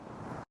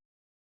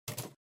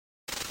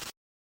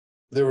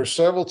there were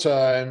several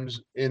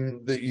times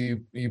in that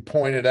you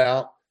pointed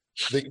out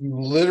that you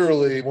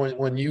literally,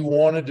 when you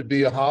wanted to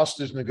be a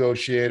hostage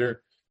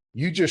negotiator,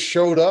 you just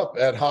showed up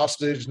at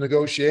hostage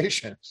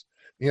negotiations.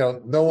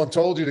 No one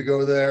told you to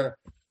go there.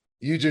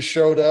 You just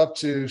showed up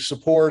to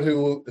support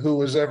who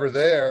was ever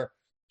there,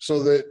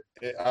 so that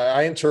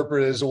I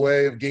interpret it as a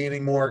way of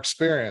gaining more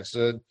experience.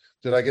 Did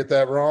I get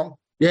that wrong?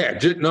 Yeah,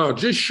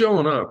 just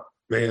showing up,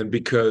 man,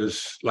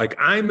 because like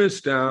I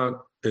missed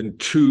out in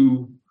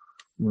two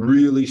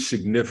really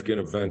significant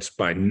events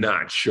by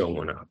not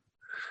showing up.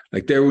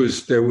 Like there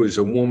was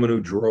a woman who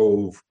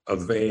drove a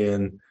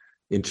van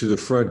into the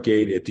front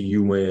gate at the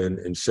UN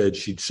and said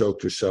she'd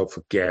soaked herself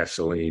with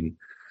gasoline.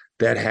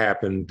 That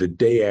happened the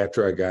day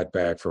after I got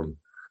back from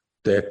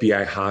the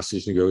FBI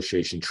hostage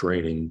negotiation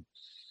training.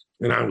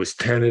 And I was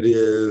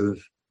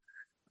tentative.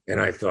 And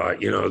I thought,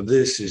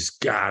 this has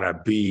got to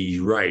be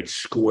right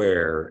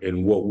square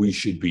in what we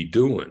should be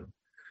doing.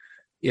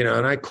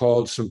 And I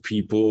called some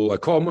people. I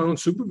called my own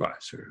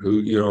supervisor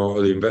who,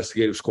 the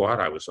investigative squad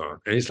I was on.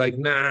 And he's like,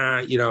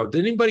 nah, did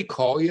anybody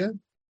call you?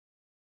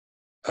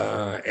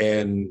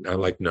 And I'm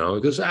like, no.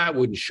 He goes, I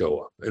wouldn't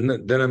show up.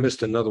 And then I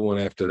missed another one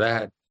after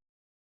that.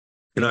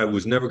 And I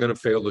was never going to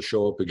fail to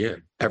show up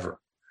again, ever.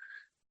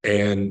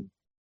 And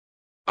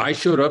I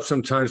showed up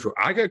sometimes where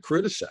I got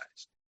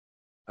criticized.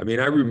 I mean,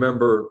 I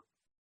remember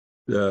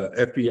the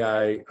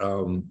FBI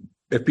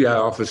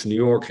office in New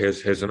York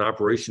has an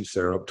operations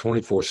center up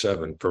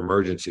 24/7 for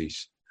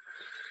emergencies.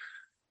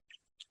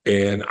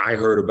 And I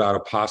heard about a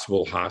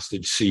possible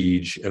hostage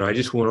siege, and I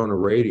just went on the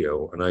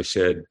radio and I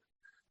said,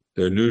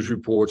 there are news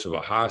reports of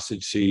a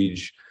hostage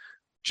siege,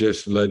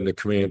 just letting the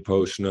command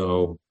post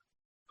know,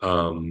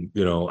 I'm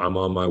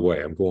on my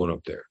way. I'm going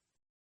up there.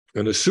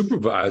 And the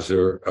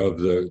supervisor of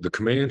the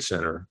command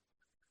center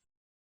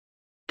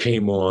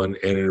came on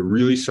and in a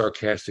really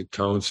sarcastic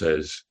tone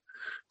says,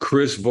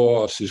 Chris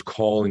Voss is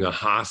calling a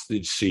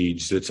hostage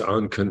siege that's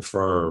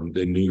unconfirmed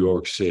in New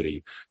York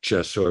City,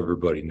 just so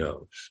everybody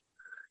knows.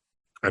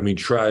 I mean,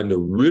 trying to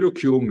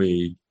ridicule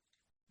me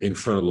in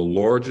front of the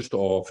largest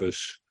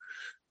office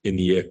in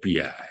the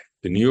FBI.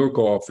 The New York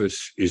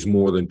office is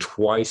more than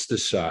twice the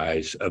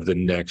size of the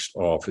next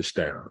office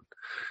down.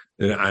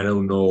 And I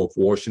don't know if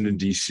Washington,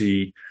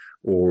 D.C.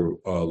 or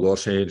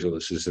Los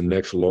Angeles is the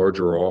next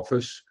larger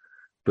office,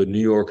 but New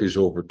York is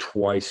over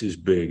twice as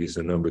big as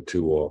the number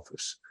 2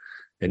 office.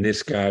 And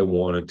this guy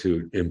wanted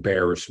to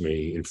embarrass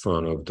me in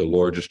front of the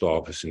largest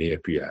office in the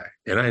FBI.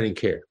 And I didn't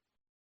care.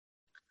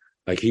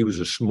 Like, he was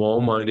a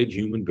small-minded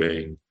human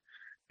being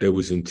that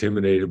was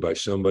intimidated by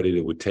somebody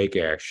that would take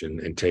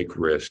action and take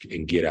risk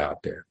and get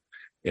out there.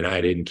 And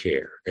I didn't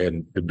care.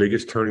 And the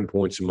biggest turning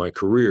points in my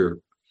career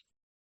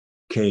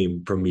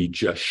came from me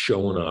just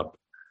showing up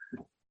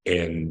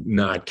and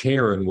not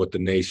caring what the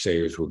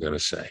naysayers were going to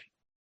say.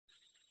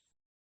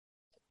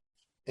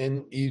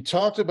 And you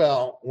talked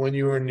about when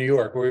you were in New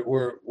York.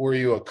 Were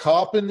you a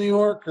cop in New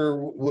York, or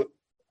what?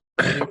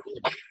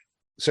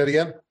 Say it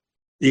again.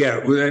 Yeah,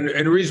 and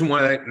the reason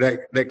why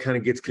that kind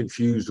of gets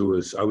confused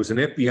was I was an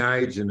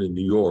FBI agent in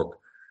New York,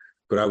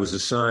 but I was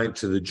assigned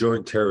to the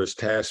Joint Terrorist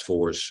Task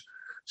Force,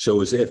 so it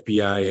was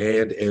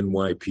FBI and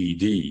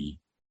NYPD,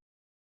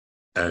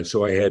 and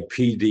so I had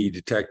PD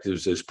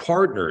detectives as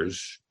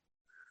partners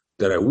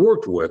that I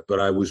worked with, but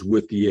I was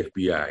with the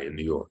FBI in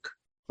New York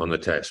on the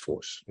task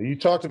force. You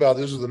talked about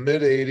this was the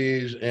mid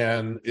 80s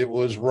and it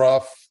was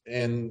rough,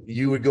 and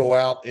you would go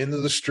out into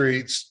the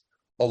streets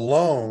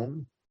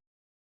alone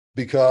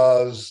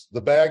because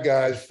the bad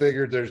guys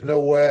figured there's no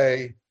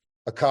way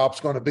a cop's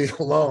going to be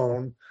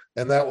alone.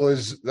 And that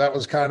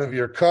was kind of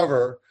your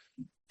cover.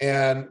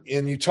 And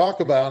you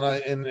talk about,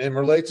 and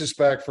relate this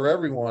back for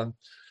everyone,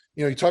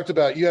 you talked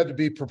about you had to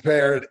be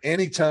prepared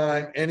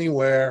anytime,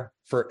 anywhere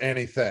for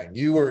anything.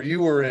 You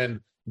were in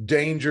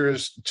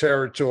dangerous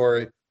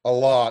territory a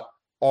lot,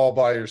 all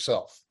by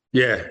yourself.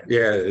 Yeah.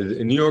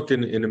 In New York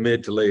in the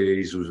mid to late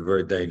 80s was a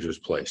very dangerous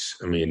place.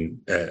 I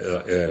mean,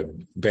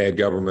 bad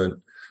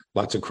government,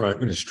 lots of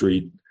crime in the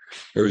street.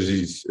 There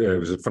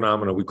was a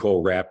phenomenon we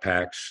call rat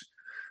packs,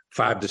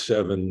 5 to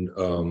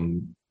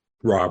 7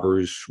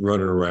 robbers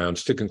running around,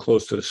 sticking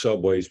close to the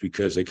subways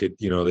because they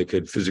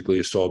could physically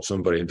assault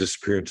somebody and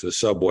disappear into the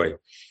subway.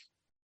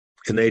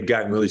 And they'd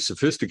gotten really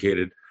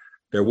sophisticated.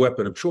 Their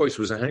weapon of choice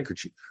was a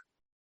handkerchief.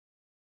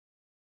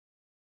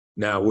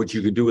 Now, what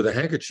you can do with a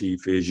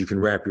handkerchief is you can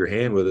wrap your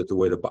hand with it the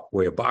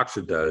way a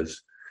boxer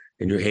does,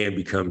 and your hand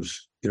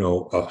becomes,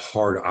 a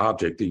hard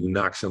object that you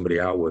knock somebody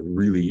out with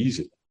really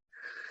easy.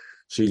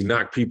 So you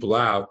knock people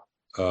out,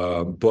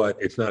 but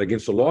it's not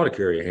against the law to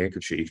carry a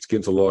handkerchief. It's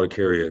against the law to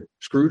carry a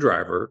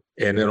screwdriver.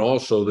 And then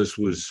also this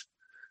was,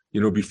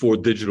 before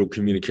digital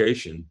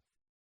communication.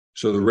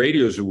 So the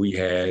radios that we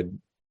had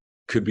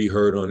could be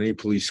heard on any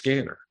police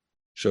scanner.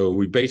 So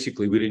we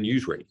didn't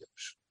use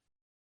radios.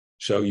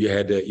 So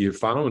you're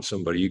following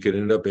somebody, you could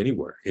end up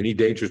anywhere, any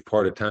dangerous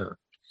part of town.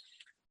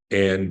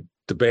 And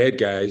the bad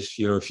guys,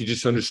 if you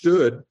just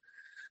understood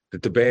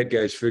that the bad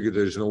guys figured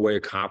there's no way a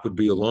cop would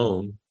be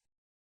alone,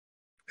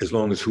 as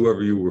long as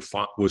whoever you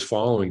was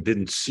following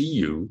didn't see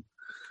you,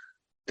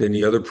 then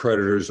the other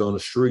predators on the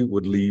street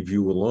would leave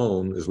you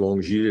alone as long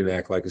as you didn't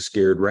act like a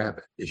scared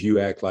rabbit. If you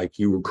act like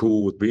you were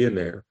cool with being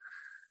there,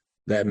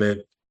 that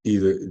meant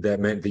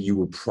that you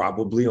were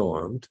probably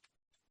armed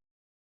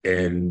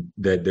and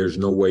that there's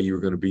no way you were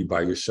going to be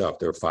by yourself.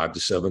 There were 5 to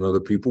 7 other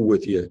people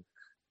with you,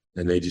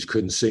 and they just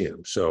couldn't see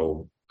them.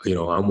 So,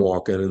 I'm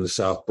walking in the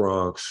South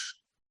Bronx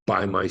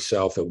by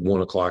myself at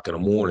 1:00 in the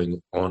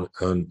morning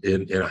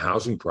in a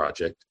housing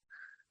project.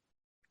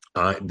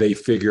 They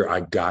figure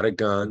I got a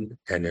gun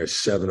and there's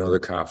 7 other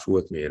cops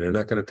with me, and they're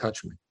not going to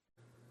touch me.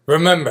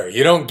 Remember,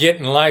 you don't get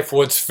in life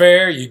what's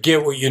fair, you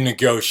get what you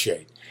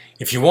negotiate.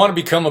 If you want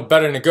to become a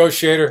better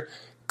negotiator,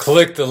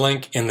 click the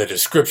link in the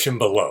description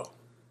below.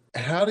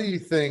 How do you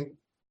think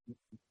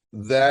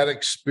that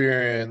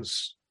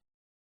experience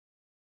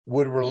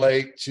would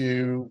relate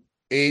to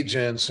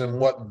agents and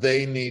what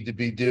they need to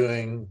be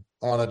doing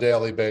on a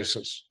daily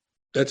basis?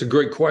 That's a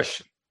great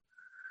question.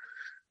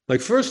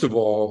 Like, first of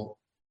all,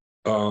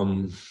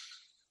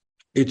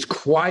 it's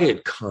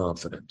quiet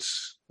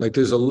confidence. Like,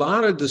 there's a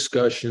lot of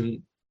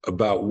discussion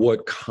about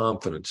what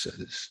confidence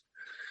is.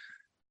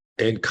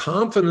 And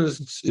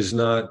confidence is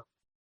not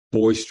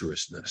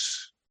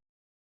boisterousness.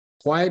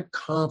 Quiet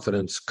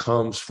confidence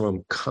comes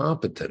from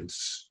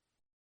competence.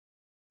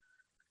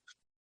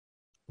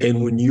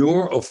 And when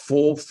you're a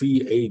full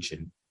fee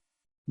agent,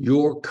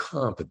 you're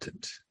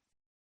competent.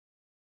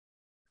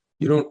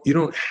 You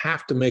don't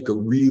have to make a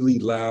really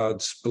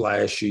loud,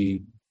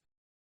 splashy,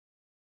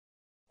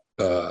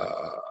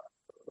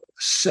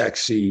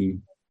 sexy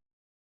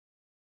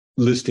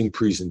listing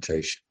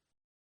presentation.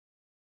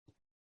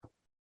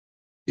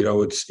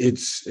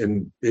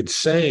 It's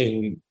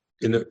saying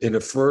in a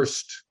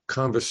first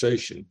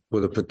conversation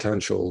with a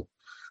potential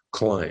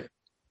client,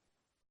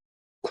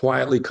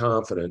 quietly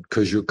confident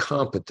because you're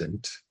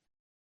competent.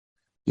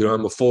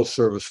 I'm a full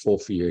service, full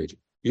fee agent.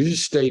 You're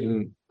just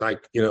stating,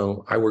 like,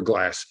 I wear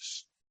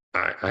glasses.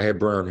 I have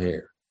brown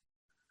hair.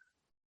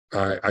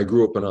 I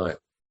grew up in Iowa.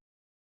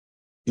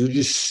 You're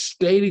just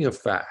stating a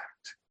fact.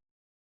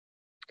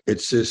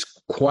 It's this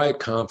quiet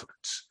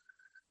confidence.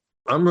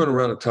 I'm running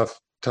around a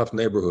tough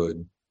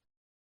neighborhood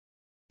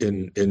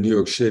in New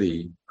York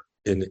City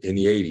in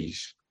the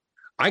 80s.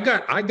 I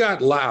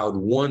got loud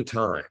one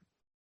time,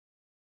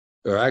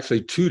 or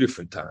actually 2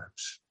 different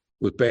times,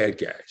 with bad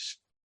guys,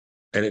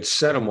 and it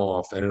set them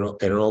off, and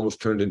it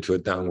almost turned into a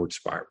downward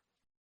spiral.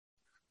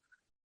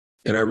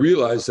 And I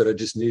realized that I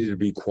just needed to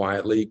be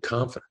quietly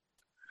confident.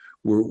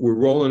 We're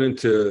rolling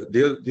into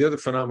the other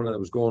phenomenon that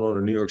was going on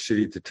in New York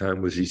City at the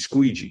time was these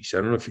squeegees. I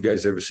don't know if you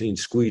guys ever seen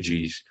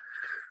squeegees,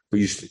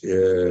 but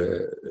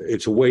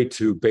it's a way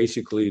to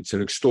basically, it's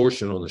an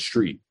extortion on the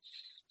street.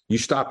 You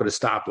stop at a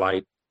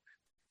stoplight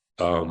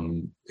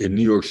in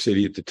New York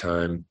City at the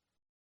time,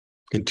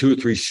 and 2 or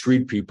 3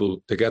 street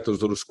people, they got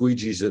those little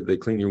squeegees that they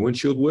clean your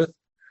windshield with,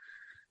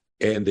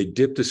 and they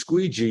dip the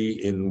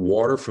squeegee in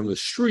water from the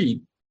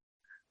street,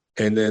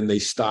 and then they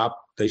start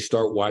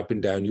wiping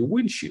down your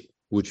windshield,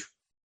 which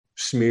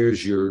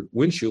smears your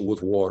windshield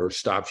with water,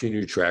 stops you in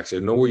your tracks.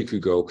 There's nowhere you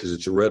could go because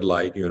it's a red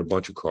light, you're in a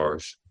bunch of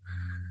cars.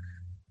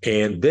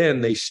 And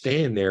then they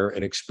stand there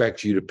and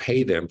expect you to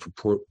pay them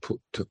for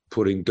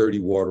putting dirty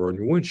water on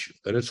your windshield.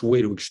 And it's a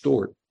way to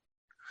extort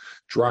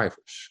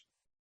drivers.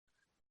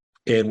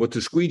 And what the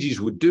squeegees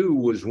would do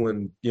was,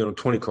 when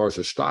 20 cars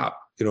are stopped,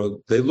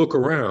 they look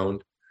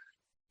around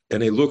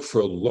and they look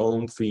for a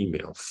lone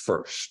female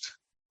first.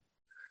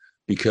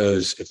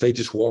 Because if they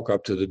just walk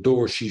up to the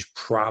door, she's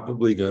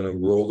probably going to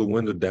roll the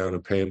window down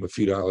and pay them a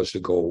few dollars to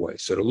go away.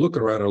 So they're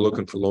looking around and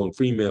looking for lone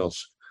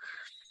females.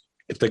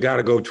 If they got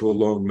to go to a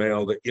lone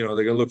male, they're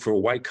going to look for a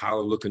white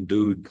collar looking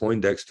dude,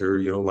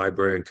 Poindexter,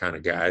 librarian kind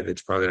of guy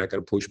that's probably not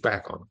going to push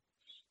back on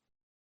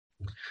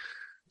them.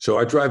 So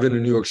I drive into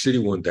New York City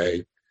one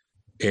day,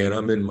 and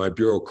I'm in my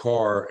bureau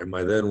car, and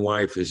my then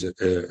wife is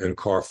in a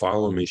car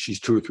following me. She's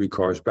 2 or 3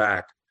 cars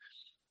back,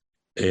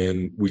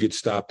 and we get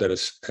stopped at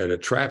a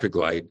traffic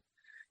light.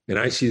 And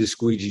I see the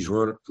squeegees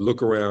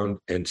look around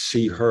and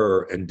see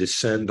her and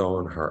descend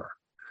on her.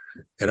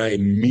 And I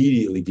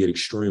immediately get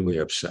extremely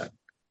upset.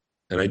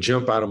 And I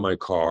jump out of my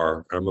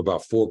car. I'm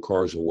about 4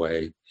 cars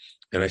away.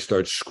 And I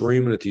start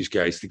screaming at these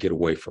guys to get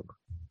away from her.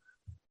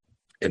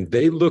 And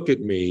they look at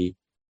me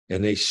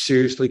and they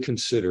seriously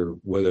consider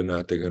whether or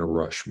not they're going to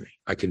rush me.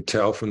 I can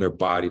tell from their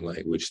body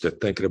language they're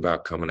thinking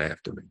about coming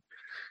after me,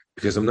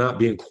 because I'm not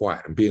being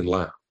quiet. I'm being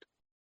loud.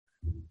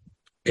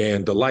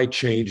 And the light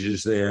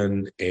changes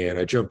then, and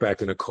I jump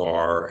back in the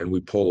car and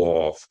we pull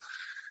off.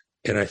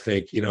 And I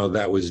think,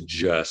 that was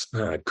just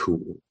not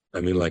cool.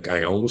 I mean, like,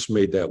 I almost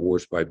made that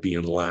worse by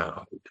being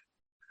loud.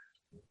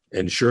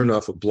 And sure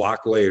enough, a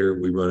block later,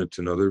 we run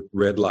into another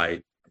red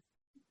light,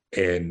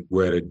 and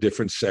we're at a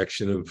different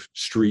section of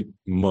street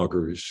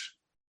muggers,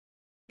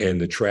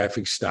 and the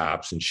traffic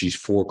stops, and she's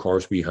 4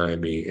 cars behind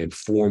me, and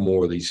 4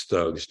 more of these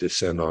thugs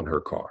descend on her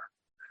car.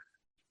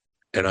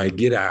 And I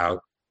get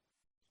out.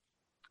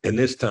 And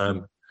this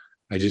time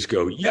I just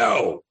go,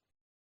 yo.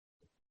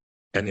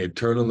 And they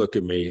turn and look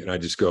at me, and I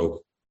just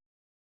go.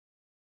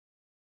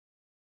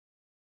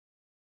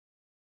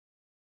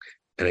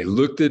 And they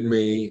looked at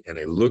me and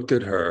they looked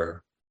at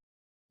her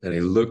and they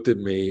looked at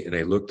me and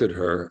they looked at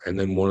her. And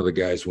then one of the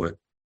guys went,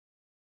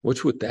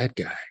 "What's with that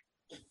guy?"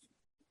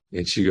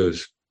 And she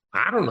goes,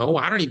 "I don't know.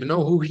 I don't even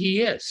know who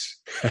he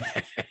is."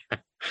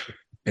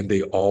 And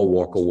they all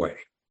walk away.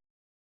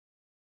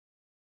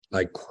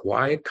 Like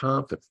quiet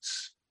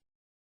confidence.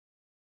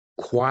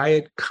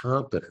 Quiet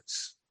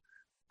confidence.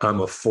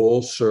 I'm a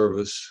full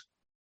service,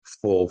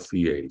 full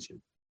fee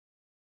agent.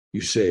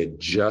 You say it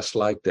just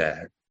like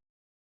that,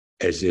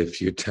 as if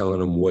you're telling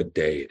them what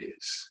day it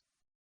is.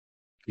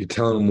 You're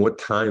telling them what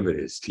time it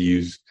is, to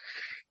use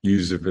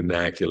the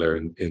vernacular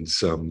in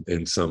some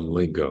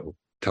lingo.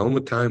 Tell them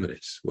what time it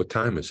is. What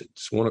time is it?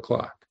 It's 1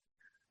 o'clock.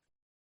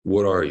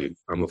 What are you?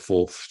 I'm a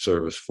full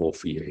service, full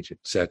fee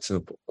agent. It's that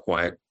simple.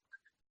 Quiet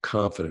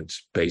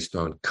confidence based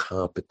on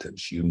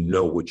competence. You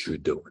know what you're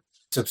doing.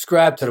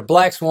 Subscribe to the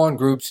Black Swan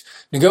Group's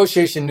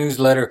negotiation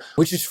newsletter,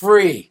 which is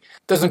free.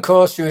 Doesn't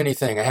cost you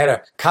anything. I had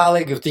a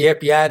colleague of the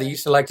FBI that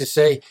used to like to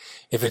say,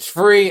 if it's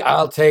free,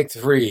 I'll take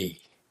 3.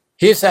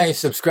 Here's how you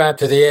subscribe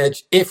to The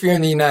Edge if you're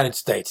in the United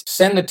States.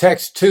 Send a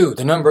text to,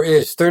 the number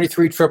is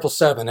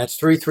 33777. That's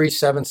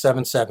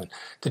 33777.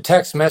 The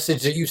text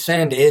message that you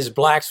send is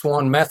Black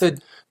Swan Method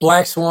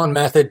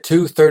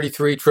to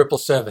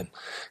 33777.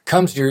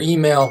 Comes to your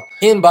email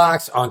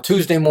inbox on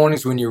Tuesday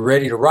mornings when you're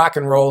ready to rock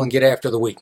and roll and get after the week.